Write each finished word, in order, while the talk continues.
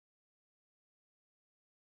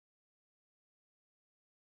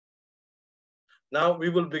Now we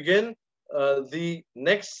will begin the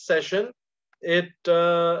next session. It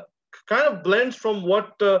kind of blends from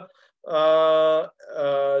what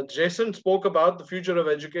Jason spoke about, the future of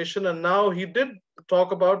education, and now he did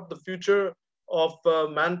talk about the future of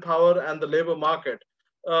manpower and the labor market.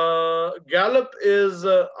 Gallup is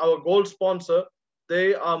our gold sponsor.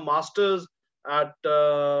 They are masters at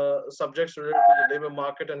subjects related to the labor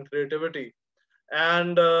market and creativity.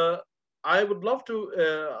 And I would love to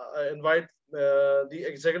invite the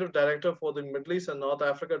executive director for the Middle East and North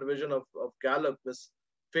Africa division of Gallup, Ms.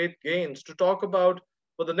 Faith Gaines, to talk about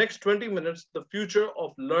for the next 20 minutes the future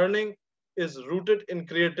of learning is rooted in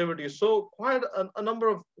creativity. So quite a number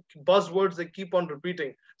of buzzwords they keep on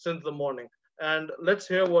repeating since the morning. And let's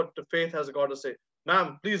hear what Faith has got to say.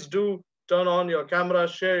 Ma'am, please do turn on your camera,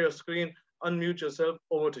 share your screen, unmute yourself.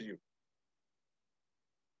 Over to you.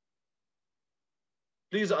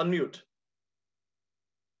 Please unmute.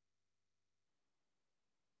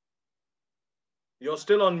 You're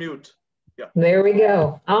still on mute. Yeah. There we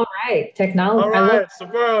go. All right. Technology. All right.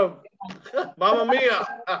 Superb. Mamma mia.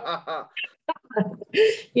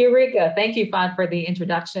 Eureka. Thank you, Fad, for the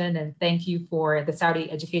introduction. And thank you for the Saudi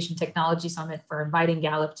Education Technology Summit for inviting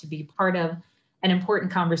Gallup to be part of an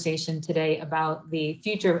important conversation today about the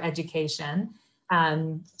future of education.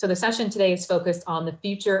 So the session today is focused on the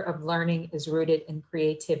future of learning is rooted in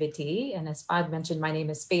creativity. And as Fad mentioned, my name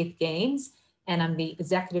is Faith Gaines, and I'm the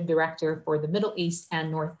Executive Director for the Middle East and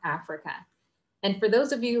North Africa. And for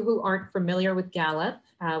those of you who aren't familiar with Gallup,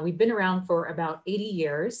 we've been around for about 80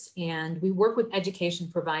 years, and we work with education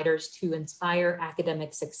providers to inspire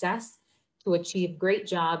academic success, to achieve great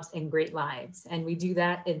jobs and great lives. And we do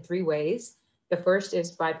that in three ways. The first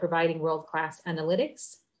is by providing world-class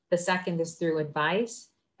analytics. The second is through advice.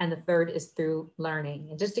 And the third is through learning.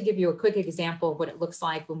 And just to give you a quick example of what it looks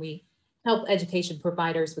like when we help education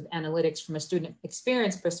providers with analytics from a student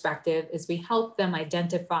experience perspective is we help them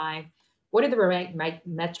identify what are the right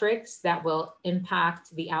metrics that will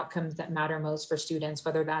impact the outcomes that matter most for students,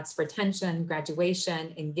 whether that's retention,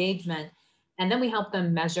 graduation, engagement, and then we help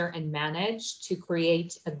them measure and manage to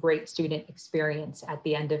create a great student experience at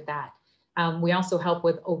the end of that. We also help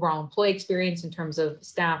with overall employee experience in terms of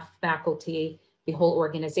staff, faculty, the whole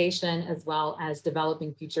organization, as well as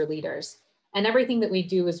developing future leaders. And everything that we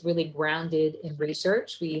do is really grounded in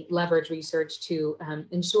research. We leverage research to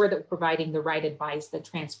ensure that we're providing the right advice that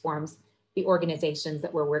transforms the organizations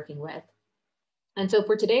that we're working with. And so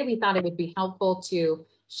for today, we thought it would be helpful to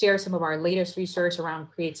share some of our latest research around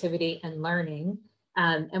creativity and learning.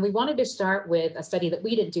 And we wanted to start with a study that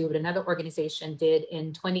we didn't do, but another organization did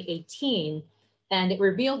in 2018. And it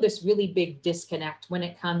revealed this really big disconnect when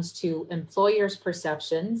it comes to employers'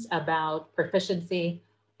 perceptions about proficiency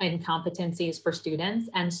and competencies for students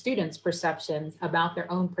and students' perceptions about their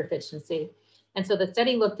own proficiency. And so the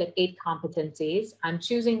study looked at 8 competencies. I'm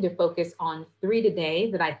choosing to focus on 3 today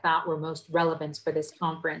that I thought were most relevant for this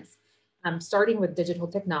conference. I'm starting with digital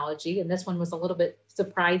technology, and this one was a little bit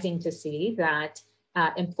surprising to see that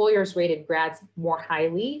employers rated grads more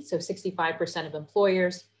highly. So 65% of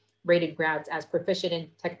employers rated grads as proficient in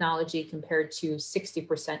technology compared to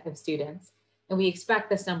 60% of students. And we expect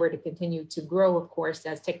this number to continue to grow, of course,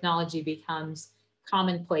 as technology becomes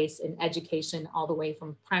commonplace in education all the way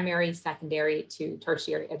from primary, secondary to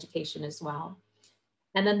tertiary education as well.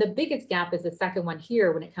 And then the biggest gap is the second one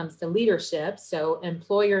here when it comes to leadership. So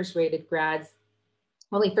employers rated grads,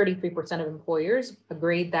 only 33% of employers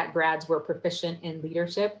agreed that grads were proficient in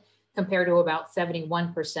leadership compared to about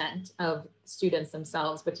 71% of students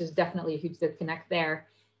themselves, which is definitely a huge disconnect there.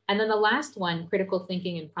 And then the last one, critical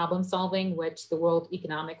thinking and problem solving, which the World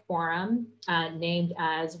Economic Forum named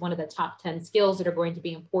as one of the top 10 skills that are going to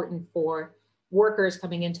be important for workers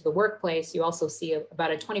coming into the workplace. You also see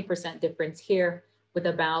about a 20% difference here, with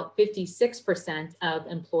about 56% of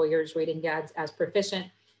employers rating grads as proficient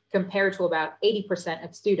compared to about 80%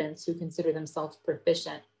 of students who consider themselves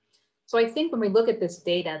proficient. So I think when we look at this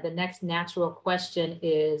data, the next natural question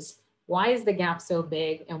is, why is the gap so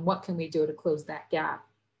big and what can we do to close that gap?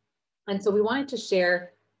 And so we wanted to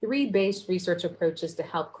share 3 base research approaches to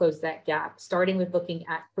help close that gap, starting with looking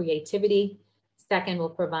at creativity. Second, we'll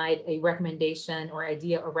provide a recommendation or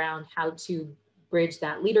idea around how to bridge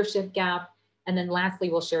that leadership gap. And then lastly,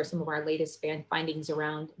 we'll share some of our latest findings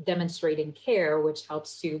around demonstrating care, which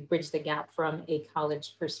helps to bridge the gap from a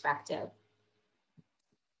college perspective.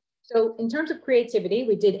 So in terms of creativity,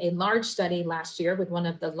 we did a large study last year with one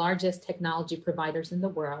of the largest technology providers in the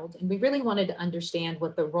world. And we really wanted to understand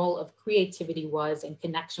what the role of creativity was in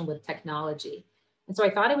connection with technology. And so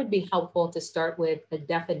I thought it would be helpful to start with a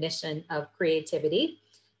definition of creativity.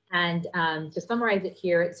 And to summarize it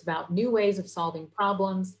here, it's about new ways of solving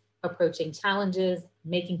problems, approaching challenges,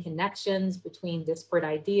 making connections between disparate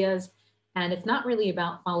ideas. And it's not really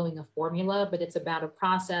about following a formula, but it's about a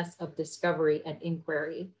process of discovery and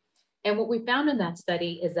inquiry. And what we found in that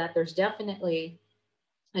study is that there's definitely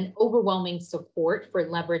an overwhelming support for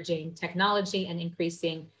leveraging technology and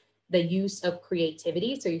increasing the use of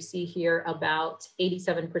creativity. So you see here about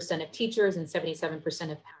 87% of teachers and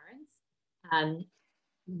 77% of parents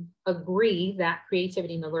agree that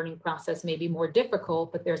creativity in the learning process may be more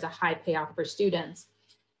difficult, but there's a high payoff for students.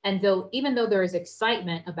 And even though there is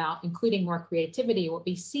excitement about including more creativity, what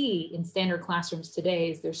we see in standard classrooms today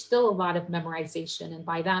is there's still a lot of memorization. And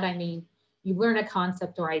by that, I mean, you learn a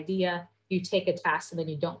concept or idea, you take a task, and then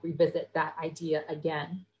you don't revisit that idea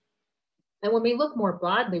again. And when we look more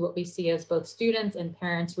broadly, what we see is both students and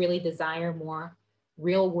parents really desire more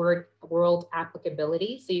real world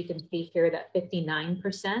applicability. So you can see here that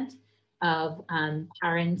 59% of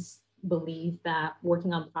parents believe that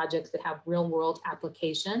working on projects that have real world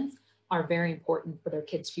applications are very important for their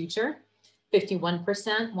kids' future.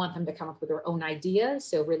 51% want them to come up with their own ideas,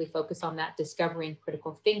 so really focus on that discovery and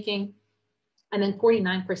critical thinking. And then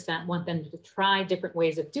 49% want them to try different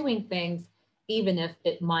ways of doing things, even if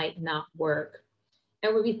it might not work.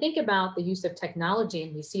 And when we think about the use of technology,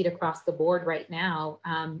 and we see it across the board right now,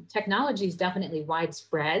 technology is definitely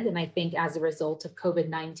widespread. And I think as a result of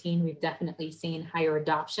COVID-19, we've definitely seen higher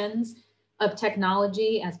adoptions of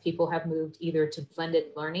technology as people have moved either to blended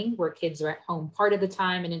learning, where kids are at home part of the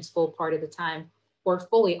time and in school part of the time, or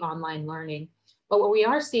fully online learning. But what we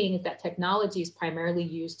are seeing is that technology is primarily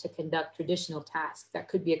used to conduct traditional tasks that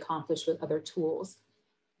could be accomplished with other tools.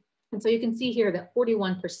 And so you can see here that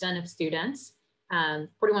 41% of students,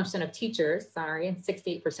 41% of teachers, and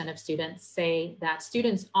 68% of students say that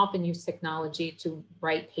students often use technology to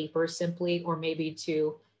write papers simply, or maybe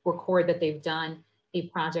to record that they've done a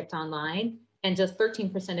project online. And just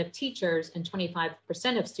 13% of teachers and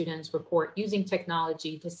 25% of students report using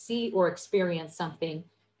technology to see or experience something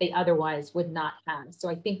they otherwise would not have. So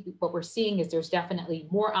I think what we're seeing is there's definitely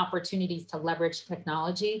more opportunities to leverage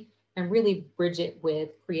technology and really bridge it with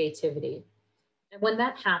creativity. And when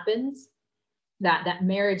that happens, that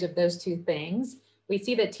marriage of those two things, we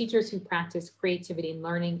see that teachers who practice creativity in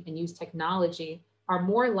learning and use technology are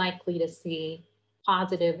more likely to see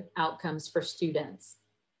positive outcomes for students.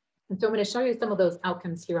 And so I'm going to show you some of those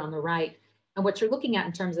outcomes here on the right. And what you're looking at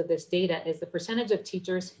in terms of this data is the percentage of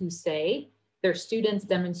teachers who say their students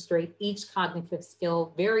demonstrate each cognitive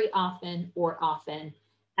skill very often or often.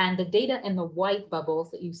 And the data in the white bubbles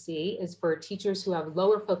that you see is for teachers who have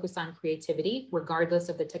lower focus on creativity, regardless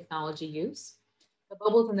of the technology use. The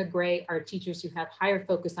bubbles in the gray are teachers who have higher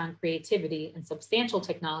focus on creativity and substantial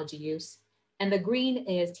technology use. And the green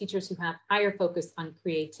is teachers who have higher focus on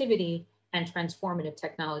creativity and transformative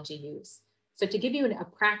technology use. So to give you a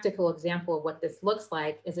practical example of what this looks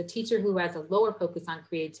like is a teacher who has a lower focus on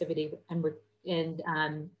creativity and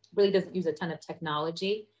really doesn't use a ton of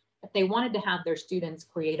technology. If they wanted to have their students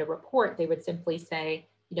create a report, they would simply say,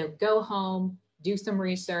 go home, do some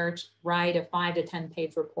research, write a 5 to 10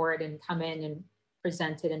 page report and come in and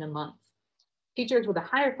present it in a month. Teachers with a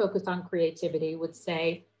higher focus on creativity would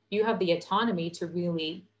say, you have the autonomy to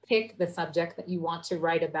really pick the subject that you want to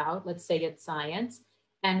write about, let's say it's science,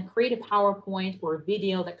 and create a PowerPoint or a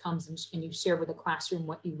video that comes and you share with the classroom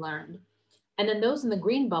what you learned. And then those in the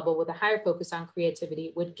green bubble with a higher focus on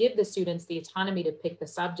creativity would give the students the autonomy to pick the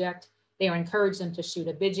subject. They would encourage them to shoot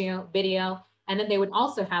a video, and then they would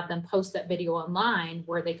also have them post that video online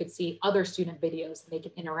where they could see other student videos and they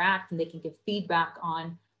can interact and they can give feedback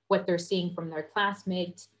on what they're seeing from their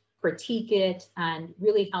classmates, critique it, and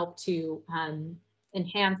really help to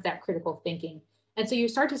enhance that critical thinking. And so you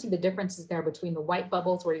start to see the differences there between the white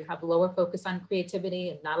bubbles where you have lower focus on creativity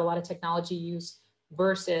and not a lot of technology use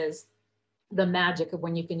versus the magic of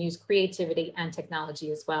when you can use creativity and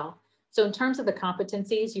technology as well. So in terms of the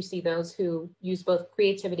competencies, you see those who use both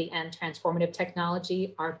creativity and transformative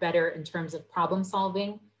technology are better in terms of problem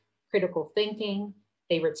solving, critical thinking,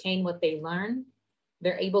 they retain what they learn,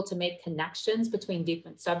 they're able to make connections between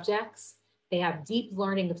different subjects, they have deep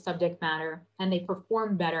learning of subject matter, and they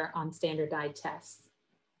perform better on standardized tests.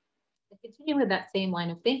 And continuing with that same line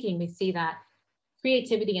of thinking, we see that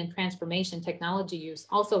creativity and transformation technology use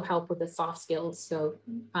also help with the soft skills. So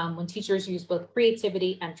when teachers use both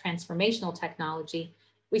creativity and transformational technology,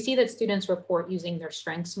 we see that students report using their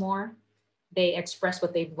strengths more. They express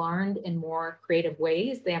what they've learned in more creative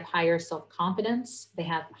ways. They have higher self-confidence. They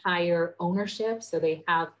have higher ownership. So they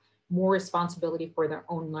have more responsibility for their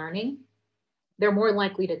own learning. They're more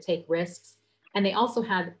likely to take risks. And they also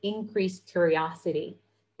have increased curiosity.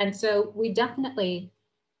 And so we definitely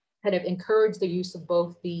kind of encourage the use of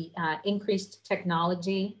both the increased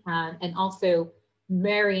technology and also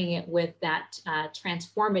marrying it with that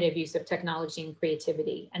transformative use of technology and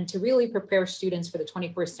creativity, and to really prepare students for the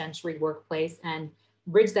 21st century workplace and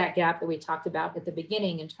bridge that gap that we talked about at the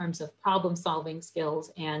beginning in terms of problem solving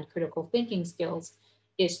skills and critical thinking skills,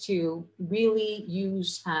 is to really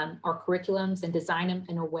use our curriculums and design them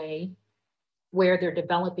in a way where they're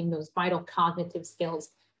developing those vital cognitive skills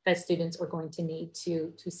that students are going to need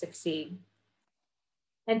to succeed.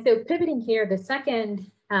 And so pivoting here, the second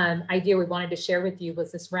idea we wanted to share with you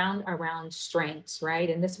was this round around strengths, right?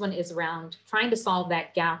 And this one is around trying to solve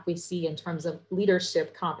that gap we see in terms of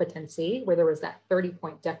leadership competency, where there was that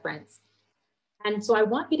 30-point difference. And so I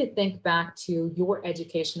want you to think back to your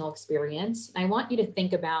educational experience. I want you to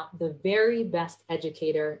think about the very best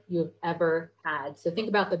educator you've ever had. So think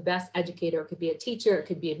about the best educator. It could be a teacher, it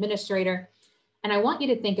could be administrator. And I want you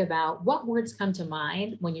to think about what words come to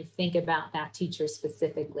mind when you think about that teacher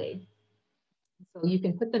specifically. So you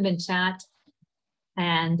can put them in chat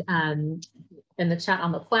and in the chat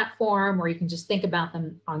on the platform, or you can just think about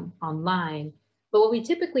them online. But what we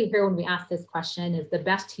typically hear when we ask this question is the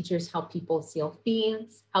best teachers help people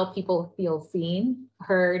help people feel seen,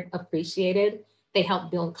 heard, appreciated. They help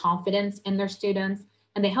build confidence in their students,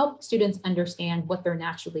 and they help students understand what they're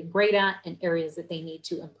naturally great at and areas that they need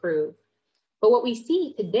to improve. But what we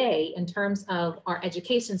see today in terms of our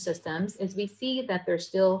education systems is we see that there's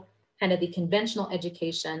still kind of the conventional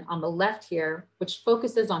education on the left here, which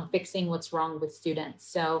focuses on fixing what's wrong with students.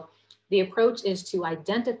 So the approach is to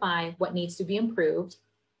identify what needs to be improved,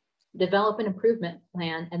 develop an improvement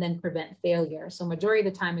plan, and then prevent failure. So majority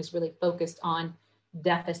of the time is really focused on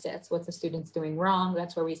deficits. What's the students doing wrong?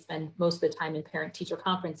 That's where we spend most of the time in parent-teacher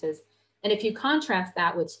conferences. And if you contrast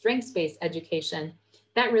that with strengths-based education,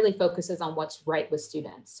 that really focuses on what's right with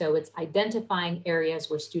students. So it's identifying areas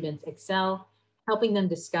where students excel, helping them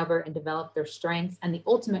discover and develop their strengths, and the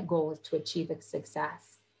ultimate goal is to achieve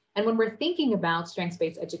success. And when we're thinking about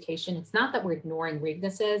strengths-based education, it's not that we're ignoring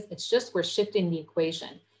weaknesses, it's just we're shifting the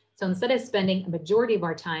equation. So instead of spending a majority of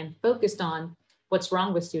our time focused on what's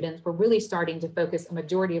wrong with students, we're really starting to focus a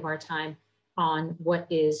majority of our time on what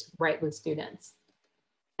is right with students.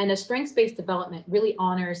 And a strengths-based development really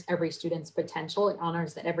honors every student's potential. It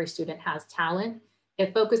honors that every student has talent.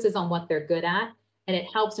 It focuses on what they're good at, and it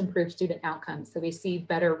helps improve student outcomes. So we see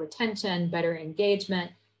better retention, better engagement,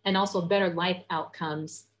 and also better life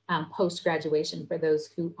outcomes post-graduation for those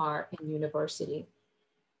who are in university.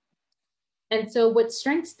 And so what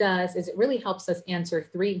strengths does is it really helps us answer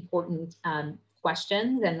three important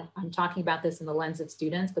questions. And I'm talking about this in the lens of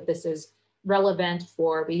students, but this is relevant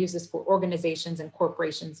for, we use this for organizations and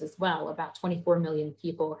corporations as well. About 24 million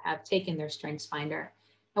people have taken their Strengths Finder.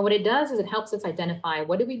 And what it does is it helps us identify,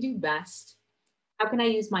 what do we do best? How can I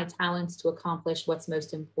use my talents to accomplish what's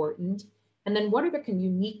most important? And then what are the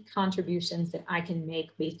unique contributions that I can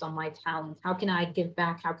make based on my talent? How can I give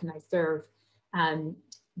back? How can I serve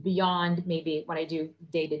beyond maybe what I do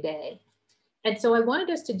day to day? And so I wanted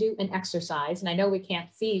us to do an exercise, and I know we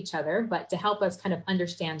can't see each other, but to help us kind of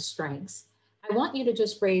understand strengths, I want you to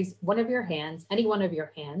just raise one of your hands, any one of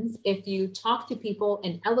your hands. If you talk to people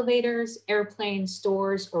in elevators, airplanes,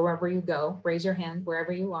 stores, or wherever you go, raise your hand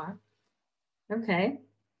wherever you are. Okay.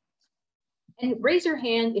 And raise your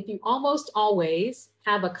hand if you almost always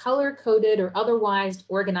have a color-coded or otherwise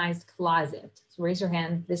organized closet. So raise your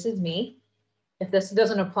hand, this is me. If this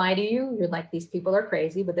doesn't apply to you, you're like, these people are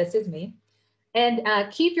crazy, but this is me. And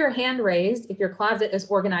keep your hand raised if your closet is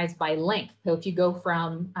organized by length. So if you go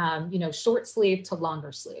from, short sleeve to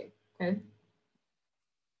longer sleeve, okay?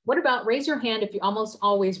 What about raise your hand if you almost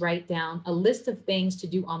always write down a list of things to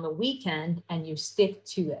do on the weekend and you stick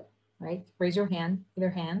to it, right? Raise your hand, either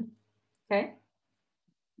hand, okay?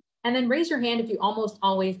 And then raise your hand if you almost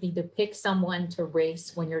always need to pick someone to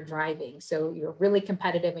race when you're driving. So you're really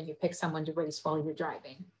competitive and you pick someone to race while you're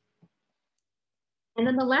driving. And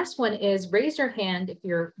then the last one is raise your hand if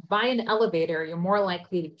you're by an elevator, you're more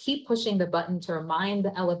likely to keep pushing the button to remind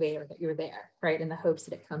the elevator that you're there, right? In the hopes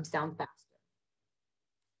that it comes down faster.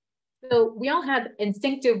 So we all have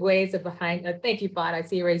instinctive ways of thank you, Fad, I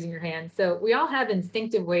see you raising your hand. So we all have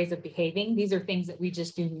instinctive ways of behaving. These are things that we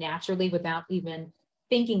just do naturally without even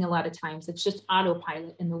thinking a lot of times. It's just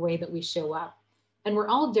autopilot in the way that we show up. And we're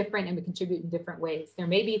all different and we contribute in different ways. There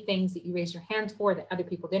may be things that you raise your hand for that other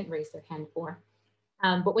people didn't raise their hand for.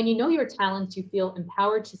 But when you know your talents, you feel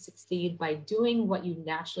empowered to succeed by doing what you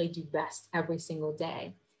naturally do best every single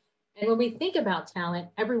day. And when we think about talent,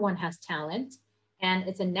 everyone has talent, and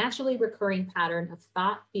it's a naturally recurring pattern of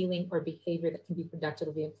thought, feeling, or behavior that can be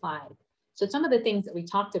productively applied. So some of the things that we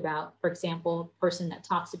talked about, for example, person that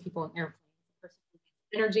talks to people in airplanes, person who gets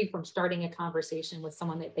energy from starting a conversation with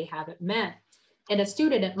someone that they haven't met. And a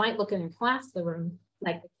student, it might look in a classroom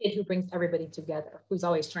like the kid who brings everybody together, who's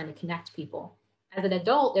always trying to connect people. As an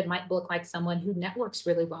adult, it might look like someone who networks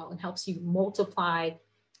really well and helps you multiply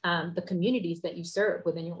the communities that you serve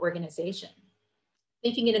within your organization.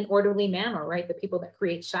 Thinking in an orderly manner, right? The people that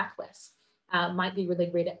create checklists might be really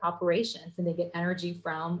great at operations, and they get energy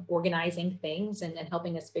from organizing things and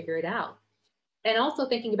helping us figure it out. And also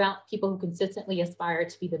thinking about people who consistently aspire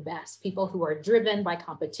to be the best, people who are driven by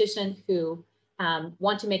competition, who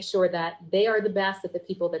want to make sure that they are the best, that the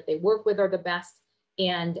people that they work with are the best.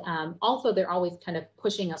 And also they're always kind of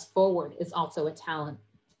pushing us forward is also a talent.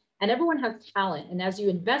 And everyone has talent. And as you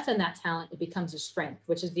invest in that talent, it becomes a strength,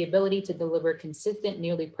 which is the ability to deliver consistent,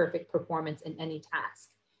 nearly perfect performance in any task.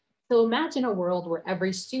 So imagine a world where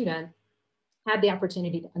every student had the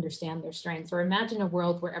opportunity to understand their strengths, or imagine a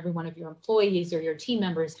world where every one of your employees or your team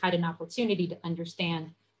members had an opportunity to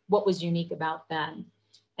understand what was unique about them.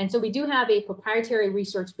 And so we do have a proprietary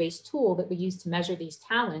research-based tool that we use to measure these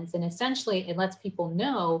talents. And essentially it lets people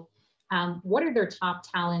know what are their top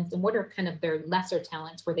talents and what are kind of their lesser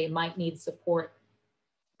talents where they might need support.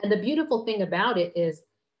 And the beautiful thing about it is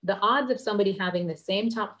the odds of somebody having the same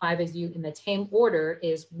top 5 as you in the same order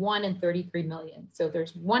is 1 in 33 million. So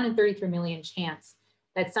there's 1 in 33 million chance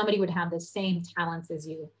that somebody would have the same talents as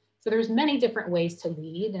you. So there's many different ways to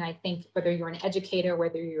lead. And I think whether you're an educator,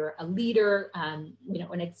 whether you're a leader, an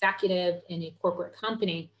executive in a corporate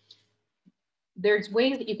company, there's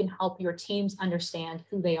ways that you can help your teams understand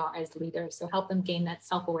who they are as leaders. So help them gain that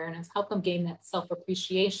self-awareness, help them gain that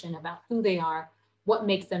self-appreciation about who they are, what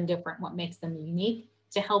makes them different, what makes them unique,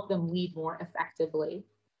 to help them lead more effectively.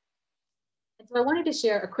 And so I wanted to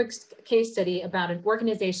share a quick case study about an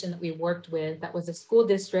organization that we worked with that was a school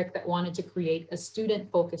district that wanted to create a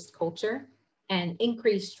student-focused culture and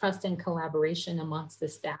increase trust and collaboration amongst the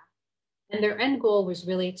staff. And their end goal was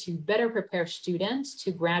really to better prepare students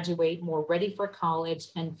to graduate more ready for college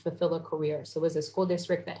and fulfill a career. So it was a school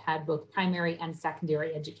district that had both primary and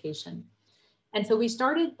secondary education. And so we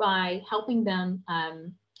started by helping them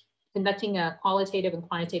conducting a qualitative and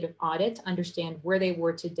quantitative audit to understand where they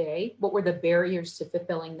were today, what were the barriers to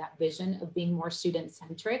fulfilling that vision of being more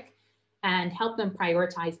student-centric, and help them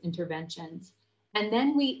prioritize interventions. And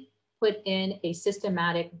then we put in a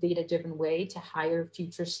systematic data-driven way to hire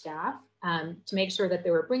future staff to make sure that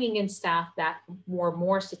they were bringing in staff that were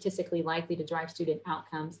more statistically likely to drive student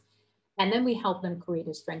outcomes. And then we help them create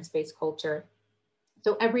a strengths-based culture.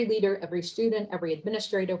 So every leader, every student, every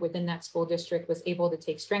administrator within that school district was able to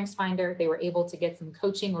take StrengthsFinder. They were able to get some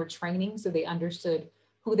coaching or training so they understood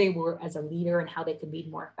who they were as a leader and how they could lead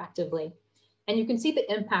more effectively. And you can see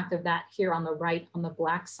the impact of that here on the right, on the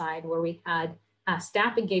black side, where we had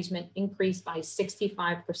staff engagement increased by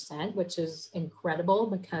 65%, which is incredible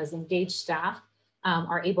because engaged staff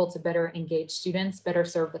are able to better engage students, better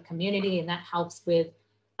serve the community, and that helps with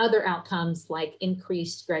other outcomes like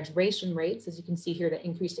increased graduation rates. As you can see here, that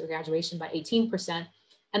increased their graduation by 18%.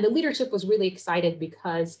 And the leadership was really excited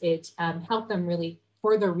because it helped them really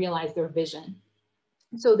further realize their vision.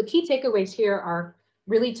 So the key takeaways here are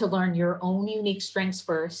really to learn your own unique strengths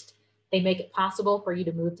first. They make it possible for you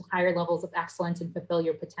to move to higher levels of excellence and fulfill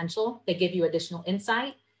your potential. They give you additional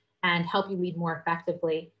insight and help you lead more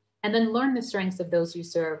effectively. And then learn the strengths of those you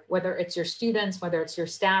serve, whether it's your students, whether it's your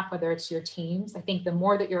staff, whether it's your teams. I think the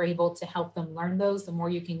more that you're able to help them learn those, the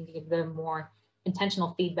more you can give them more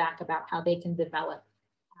intentional feedback about how they can develop.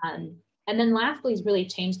 And then lastly is really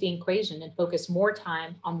change the equation and focus more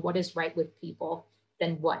time on what is right with people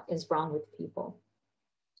than what is wrong with people.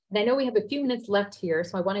 And I know we have a few minutes left here,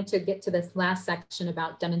 so I wanted to get to this last section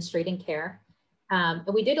about demonstrating care. And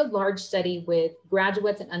we did a large study with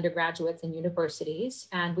graduates and undergraduates in universities,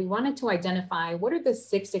 and we wanted to identify what are the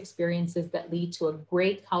 6 experiences that lead to a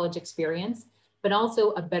great college experience, but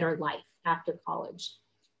also a better life after college.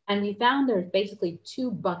 And we found there's basically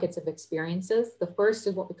 2 buckets of experiences. The first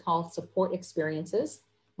is what we call support experiences,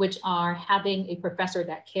 which are having a professor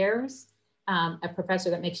that cares, a professor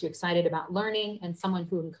that makes you excited about learning, and someone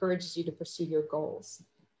who encourages you to pursue your goals.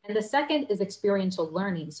 And the second is experiential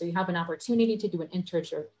learning. So you have an opportunity to do an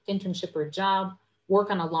internship or job, work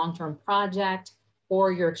on a long-term project,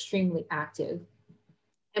 or you're extremely active.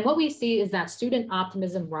 And what we see is that student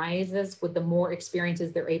optimism rises with the more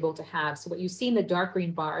experiences they're able to have. So what you see in the dark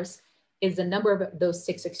green bars is the number of those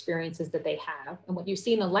 6 experiences that they have. And what you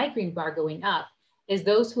see in the light green bar going up is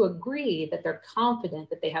those who agree that they're confident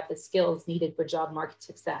that they have the skills needed for job market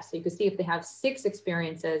success. So you can see if they have 6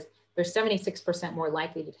 experiences, they're 76% more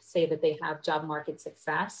likely to say that they have job market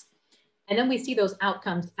success. And then we see those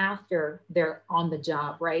outcomes after they're on the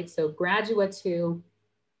job, right? So graduates who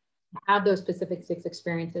have those specific 6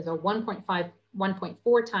 experiences are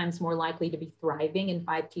 1.4 times more likely to be thriving in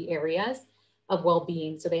 5 key areas of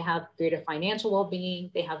well-being. So they have greater financial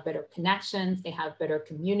well-being, they have better connections, they have better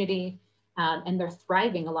community, and they're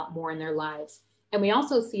thriving a lot more in their lives. And we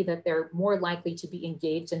also see that they're more likely to be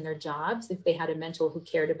engaged in their jobs if they had a mentor who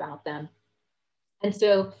cared about them. And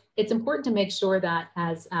so it's important to make sure that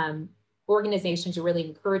as organizations are really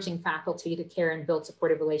encouraging faculty to care and build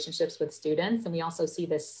supportive relationships with students. And we also see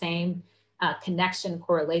this same connection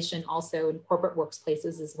correlation also in corporate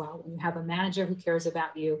workplaces as well. When you have a manager who cares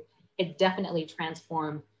about you, it definitely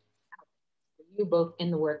transforms you both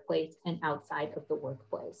in the workplace and outside of the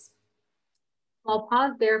workplace. I'll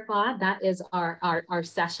pause there, Claude. That is our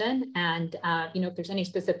session. And, if there's any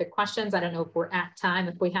specific questions, I don't know if we're at time.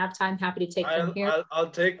 If we have time, happy to take them here. I'll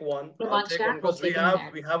take one. I'll take one because we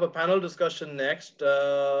have a panel discussion next.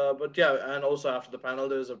 But yeah, and also after the panel,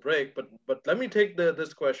 there's a break. But let me take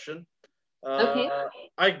this question. Okay.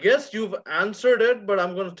 I guess you've answered it, but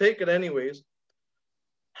I'm going to take it anyways.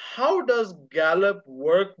 How does Gallup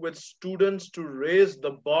work with students to raise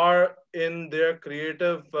the bar in their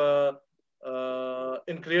creative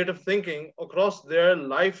thinking across their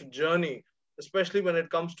life journey, especially when it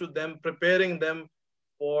comes to them preparing them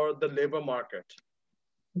for the labor market?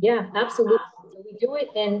 Yeah, absolutely. So we do it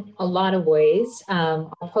in a lot of ways.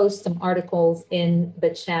 I'll post some articles in the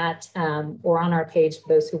chat or on our page for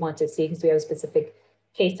those who want to see, because we have specific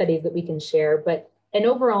case studies that we can share. But and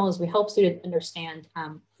overall, as we help students understand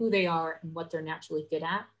who they are and what they're naturally good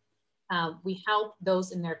at, we help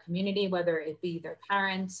those in their community, whether it be their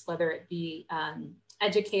parents, whether it be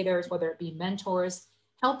educators, whether it be mentors,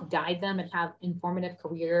 help guide them and have informative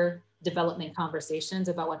career development conversations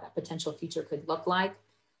about what that potential future could look like.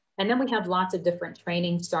 And then we have lots of different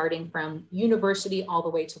training starting from university all the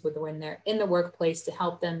way to when they're in the workplace to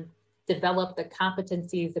help them develop the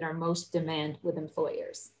competencies that are most demand with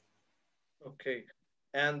employers. Okay,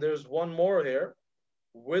 and there's one more here.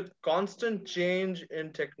 With constant change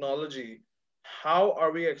in technology, how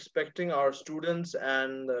are we expecting our students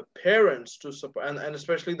and parents to support, and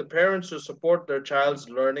especially the parents to support their child's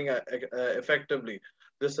learning effectively?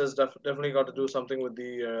 This has definitely got to do something with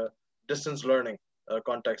the distance learning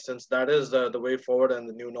context, since that is the way forward and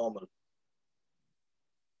the new normal.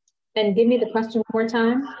 And give me the question one more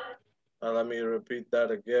time. Let me repeat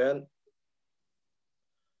that again.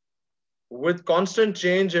 With constant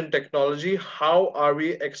change in technology, how are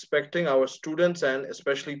we expecting our students and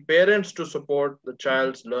especially parents to support the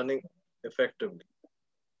child's learning effectively?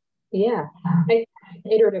 Yeah, it's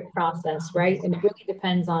an iterative process, right? And it really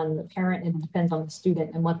depends on the parent and it depends on the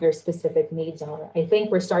student and what their specific needs are. I think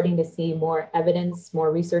we're starting to see more evidence,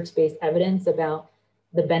 more research-based evidence about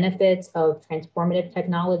the benefits of transformative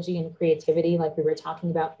technology and creativity, like we were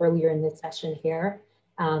talking about earlier in this session here,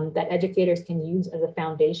 that educators can use as a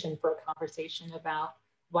foundation for a conversation about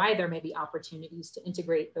why there may be opportunities to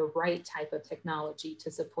integrate the right type of technology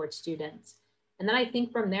to support students. And then I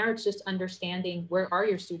think from there, it's just understanding where are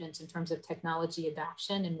your students in terms of technology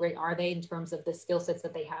adoption and where are they in terms of the skill sets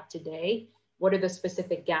that they have today? What are the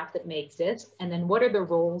specific gaps that may exist? And then what are the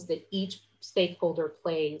roles that each stakeholder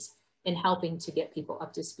plays in helping to get people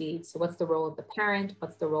up to speed? So what's the role of the parent?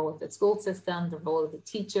 What's the role of the school system, the role of the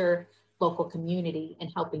teacher, local community,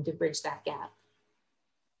 and helping to bridge that gap?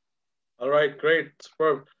 All right, great,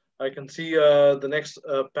 superb. I can see the next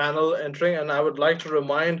panel entering, and I would like to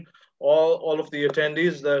remind all of the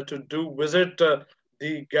attendees to do visit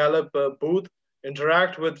the Gallup booth,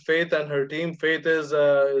 interact with Faith and her team. Faith is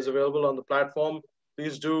available on the platform.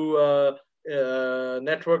 Please do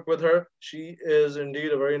network with her. She is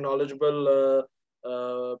indeed a very knowledgeable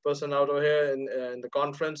person out over here in the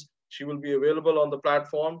conference. She will be available on the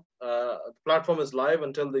platform. The platform is live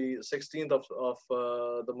until the 16th of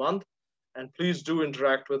the month. And please do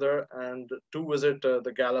interact with her and do visit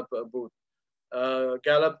the Gallup booth.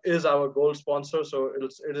 Gallup is our gold sponsor, so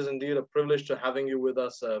it is indeed a privilege to having you with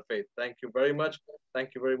us, Faith. Thank you very much.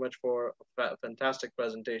 Thank you very much for a fantastic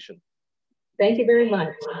presentation. Thank you very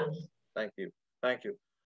much. Thank you. Thank you.